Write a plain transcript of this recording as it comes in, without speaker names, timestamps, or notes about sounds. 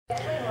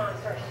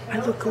I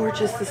look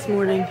gorgeous this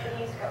morning.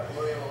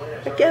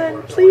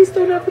 Again, please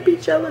don't ever be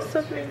jealous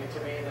of me.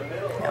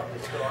 No.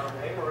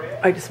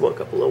 I just woke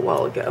up a little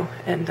while ago,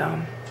 and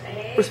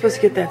we're supposed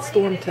to get that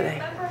storm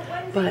today.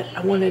 But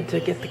I wanted to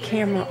get the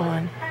camera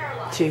on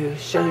to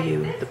show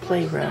you the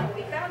playroom.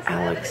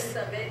 Alex,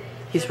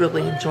 he's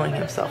really enjoying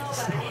himself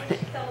this morning.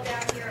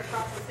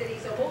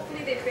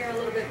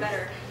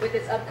 With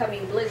this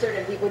upcoming blizzard,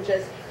 if we would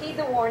just heed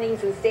the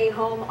warnings and stay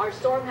home. Our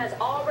storm has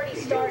already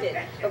started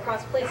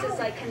across places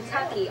like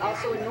Kentucky,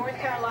 also in North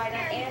Carolina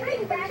and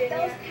in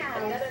Virginia.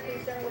 Another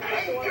concern with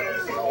the storm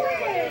is severe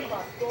weather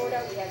across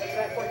Florida. We have a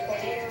threat for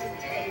tornadoes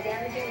and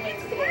damaging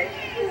winds today.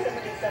 Some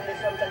of these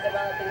thunderstorms have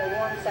developed in the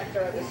warm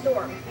sector of the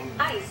storm.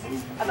 Ice,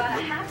 about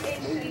a half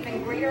inch to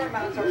even greater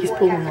amounts are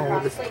forecast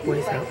across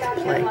places like South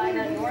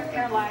Carolina, North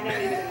Carolina,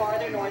 and even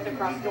farther north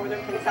across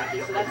northern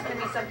Kentucky. So that's going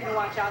to be something to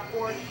watch out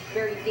for.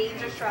 Very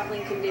dangerous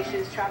traveling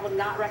conditions, travel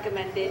not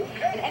recommended.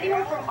 And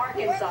anywhere from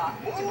Arkansas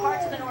to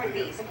parts of the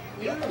Northeast,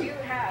 you do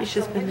have. He's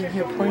just been in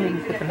here playing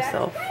with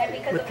himself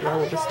with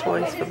all of his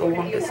toys for the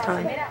longest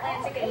time.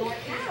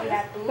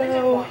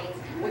 Oh.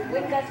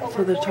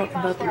 So they're talking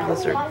about the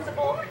blizzard.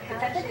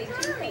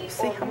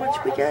 See how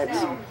much we get.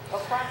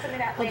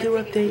 I'll do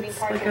updates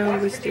like I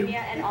always do. We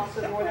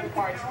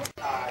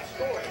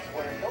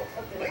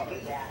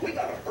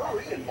gotta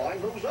hurry and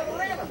find those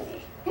other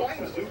animals.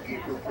 I'm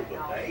zookeeper for the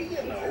day,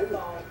 you know.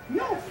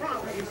 No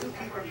problem,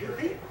 zookeeper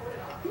beauty.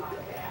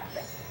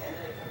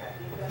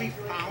 We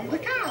found the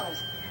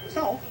cows.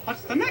 So,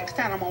 what's the next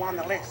animal on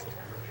the list?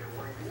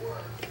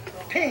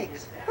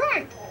 Pigs.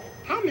 Right.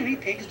 How many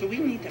pigs do we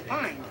need to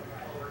find?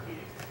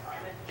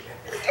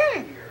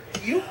 10.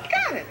 You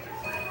got it.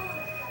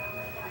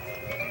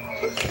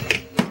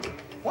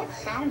 What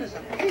sound does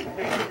a pig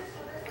make?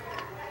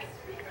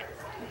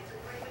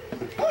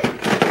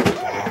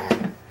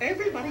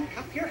 Everybody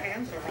cup your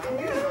hands around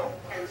your mouth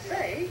and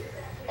say,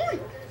 oink,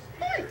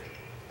 oink,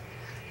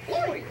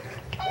 oink,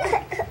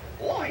 oink,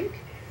 oink,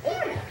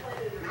 oink.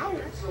 Now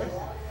let's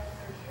listen.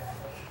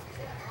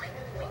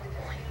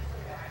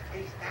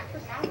 Is that the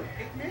sound a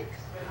pig makes?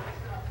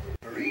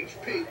 For each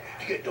pig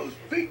to get those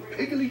big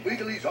piggly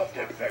wigglies off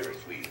their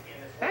Ferris wheel.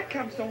 That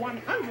comes to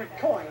 100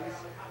 coins.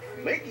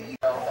 Mickey.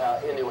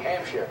 In New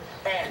Hampshire.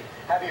 And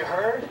have you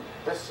heard?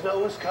 The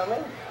snow's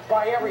coming.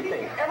 Buy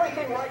everything.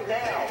 Everything right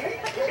now.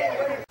 Get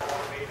ready.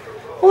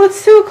 Well,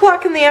 it's 2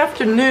 o'clock in the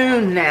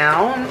afternoon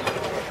now.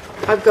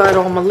 I've got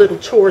all my little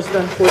chores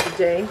done for the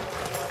day.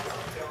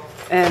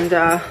 And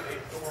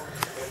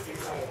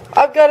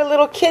I've got a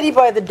little kitty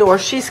by the door.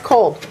 She's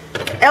cold.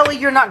 Ellie,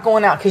 you're not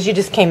going out because you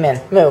just came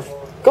in. Move.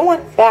 Go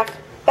on. Back.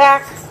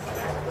 Back.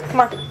 Come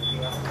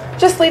on.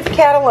 Just leave the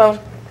cat alone.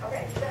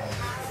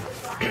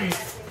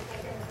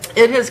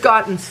 It has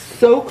gotten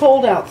so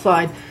cold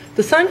outside.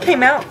 The sun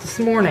came out this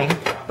morning,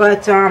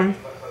 but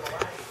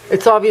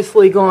it's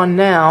obviously gone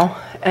now,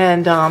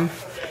 and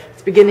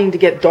it's beginning to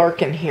get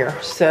dark in here.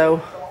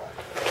 So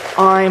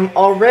I'm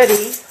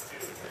already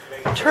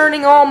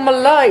turning on my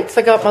lights.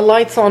 I got my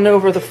lights on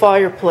over the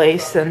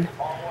fireplace, and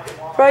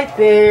right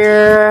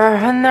there,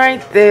 and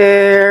right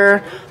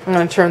there. I'm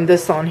going to turn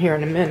this on here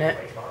in a minute.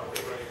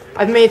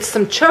 I've made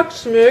some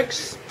Chex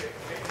Mix.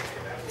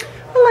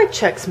 I like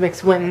Chex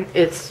Mix when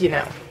it's, you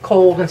know,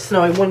 cold and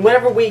snowy.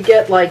 Whenever we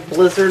get like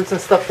blizzards and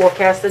stuff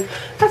forecasted,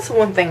 that's the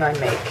one thing I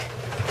make.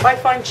 I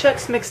find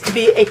Chex Mix to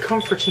be a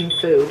comforting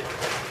food.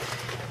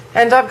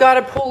 And I've got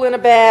to pull in a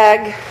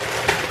bag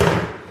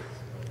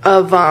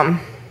of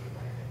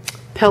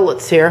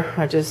pellets here.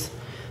 I just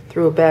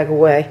threw a bag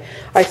away.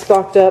 I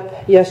stocked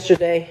up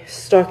yesterday,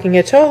 stocking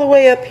it all the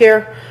way up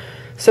here,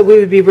 so we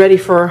would be ready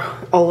for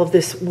all of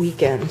this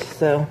weekend.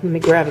 So let me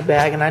grab a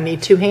bag, and I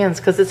need 2 hands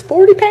because it's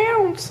 40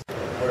 pounds.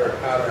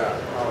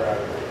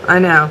 I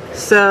know.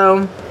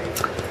 So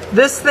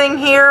this thing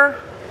here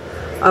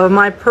of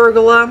my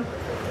pergola,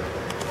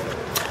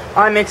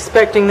 I'm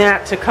expecting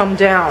that to come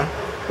down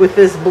with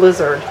this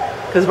blizzard,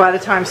 because by the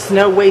time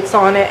snow waits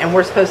on it, and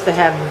we're supposed to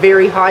have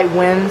very high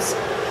winds,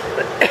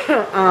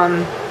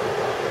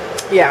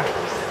 yeah,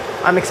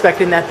 I'm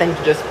expecting that thing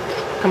to just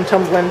come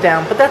tumbling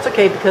down. But that's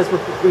okay because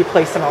we're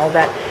replacing all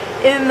that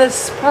in the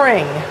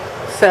spring.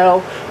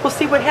 So we'll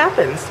see what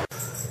happens.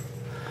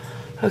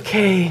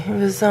 Okay, it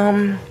was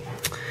about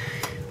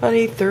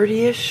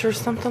 8:30ish or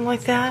something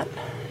like that.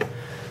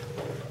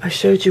 I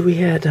showed you we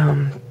had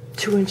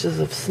 2 inches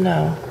of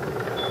snow.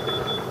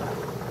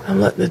 I'm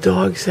letting the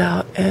dogs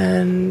out,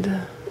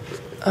 and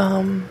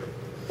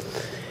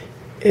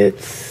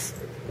it's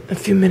a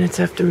few minutes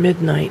after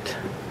midnight,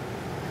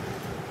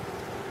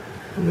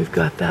 and we've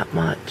got that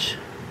much.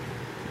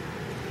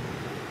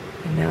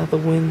 And now the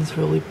wind's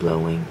really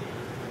blowing.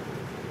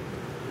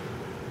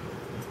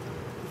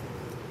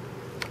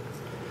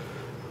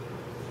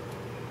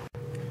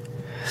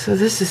 So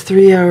this is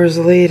 3 hours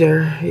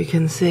later, you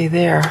can see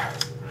there.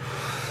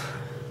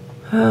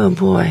 Oh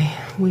boy,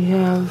 we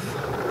have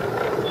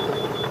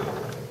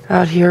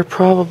out here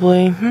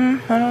probably,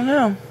 I don't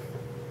know.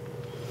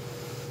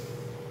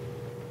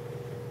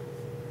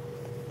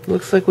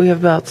 Looks like we have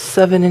about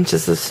 7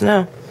 inches of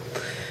snow.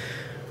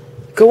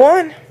 Go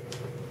on.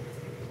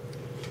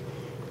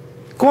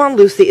 Go on,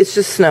 Lucy. It's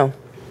just snow.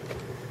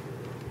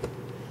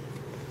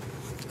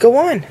 Go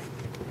on.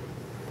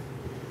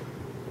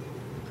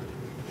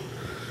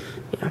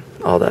 Yeah,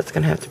 all that's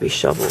going to have to be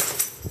shoveled.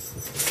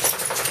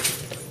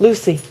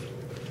 Lucy.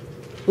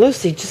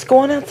 Lucy, just go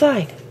on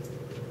outside.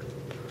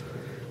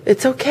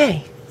 It's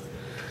okay.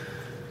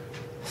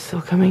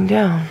 Still coming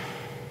down.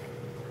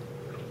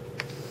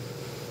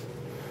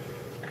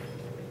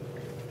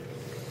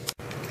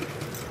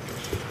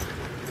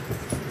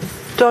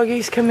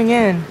 Doggies coming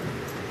in.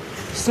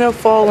 Snow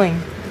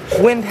falling.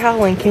 Wind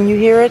howling. Can you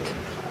hear it?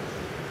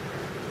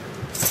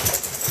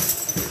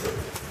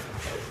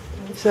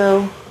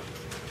 So,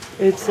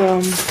 it's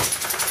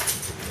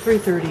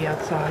 3:30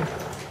 outside.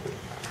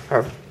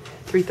 Or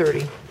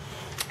 3:30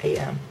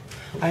 a.m.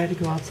 I had to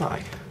go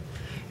outside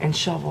and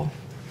shovel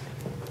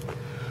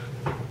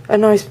a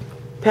nice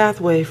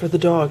pathway for the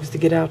dogs to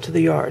get out to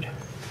the yard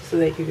so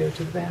they could go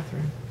to the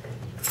bathroom.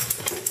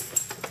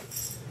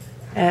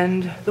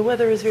 And the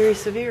weather is very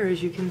severe,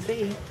 as you can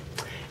see.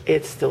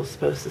 It's still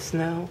supposed to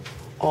snow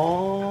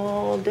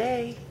all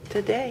day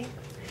today.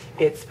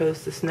 It's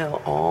supposed to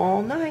snow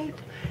all night,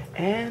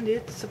 and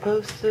it's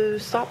supposed to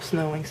stop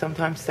snowing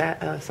sometime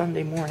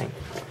Sunday morning.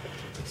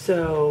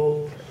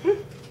 So,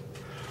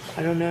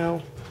 I don't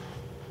know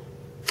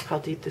how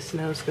deep the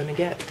snow is going to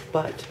get,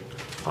 but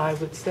I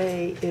would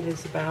say it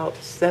is about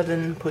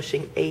 7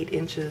 pushing 8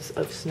 inches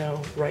of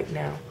snow right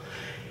now.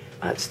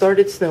 It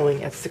started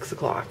snowing at 6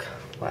 o'clock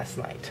last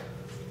night,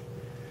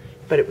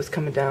 but it was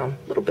coming down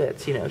little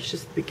bits, you know, it's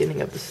just the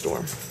beginning of the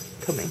storm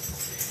coming.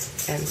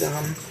 And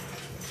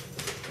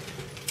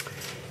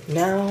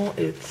now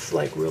it's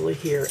like really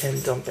here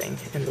and dumping,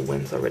 and the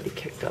wind's already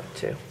kicked up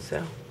too.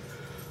 So,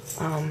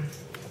 I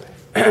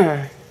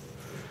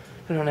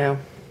don't know.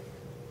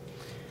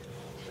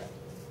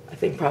 I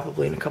think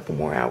probably in a couple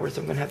more hours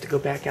I'm going to have to go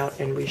back out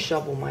and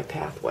reshovel my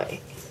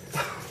pathway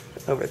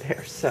over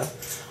there. So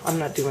I'm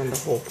not doing the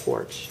whole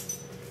porch.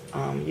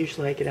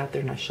 Usually I get out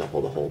there and I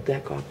shovel the whole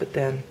deck off, but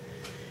then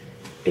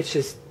it's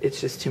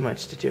just too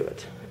much to do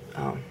it.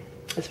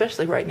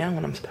 Especially right now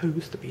when I'm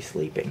supposed to be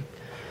sleeping.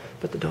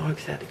 But the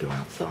dogs had to go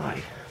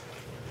outside.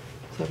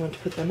 So I went to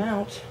put them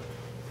out,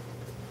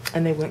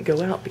 and they wouldn't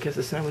go out because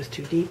the snow was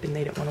too deep and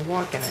they didn't want to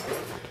walk in it.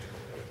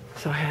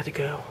 So I had to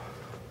go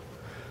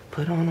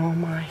put on all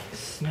my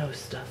snow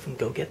stuff and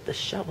go get the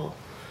shovel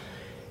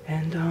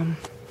and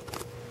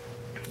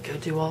go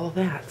do all of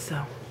that.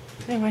 So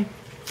anyway,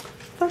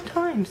 fun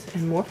times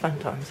and more fun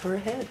times are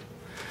ahead.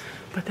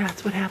 But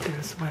that's what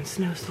happens when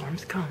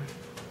snowstorms come.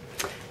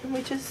 And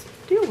we just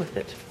deal with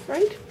it,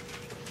 right?